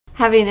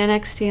Having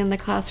NXT in the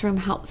classroom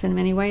helps in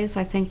many ways.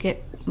 I think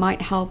it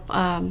might help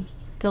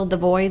fill the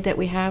void that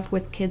we have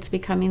with kids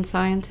becoming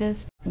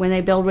scientists. When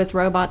they build with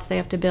robots, they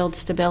have to build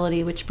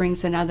stability, which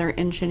brings in other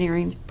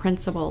engineering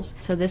principles.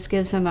 So this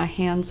gives them a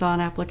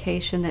hands-on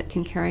application that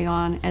can carry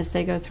on as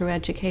they go through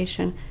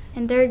education.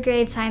 In third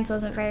grade, science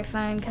wasn't very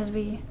fun because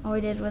all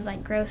we did was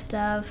like grow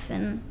stuff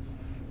and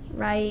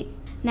write.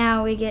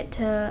 Now we get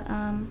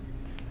to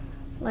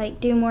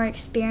do more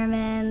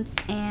experiments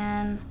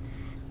and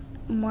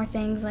more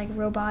things like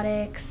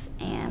robotics,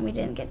 and we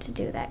didn't get to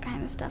do that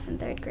kind of stuff in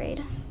third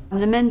grade.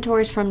 The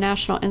mentors from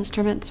National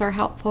Instruments are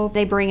helpful.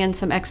 They bring in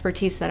some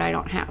expertise that I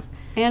don't have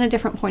and a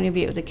different point of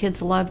view. The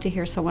kids love to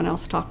hear someone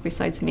else talk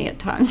besides me at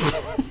times.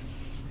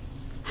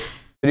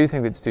 I do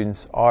think that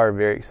students are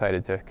very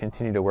excited to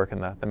continue to work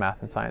in the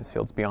math and science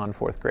fields beyond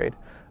fourth grade.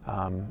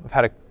 I've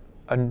had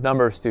a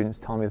number of students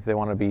tell me that they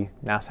want to be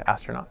NASA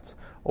astronauts,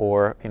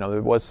 or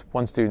there was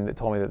one student that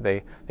told me that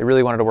they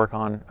really wanted to work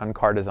on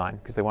car design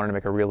because they wanted to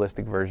make a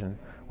realistic version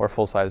or a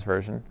full-size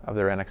version of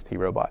their NXT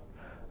robot.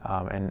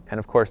 And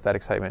of course that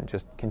excitement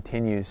just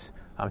continues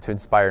to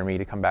inspire me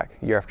to come back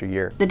year after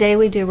year. The day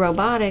we do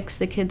robotics,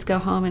 the kids go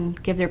home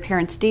and give their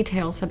parents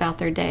details about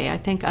their day. I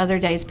think other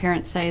days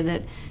parents say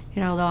that,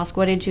 they'll ask,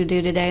 what did you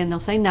do today? And they'll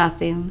say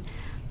nothing.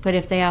 But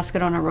if they ask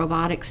it on a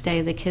robotics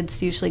day, the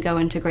kids usually go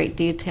into great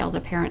detail. The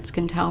parents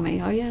can tell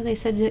me, oh yeah, they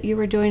said that you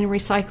were doing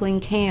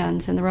recycling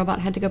cans and the robot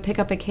had to go pick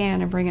up a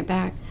can and bring it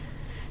back.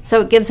 So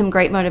it gives them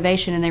great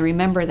motivation and they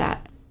remember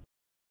that.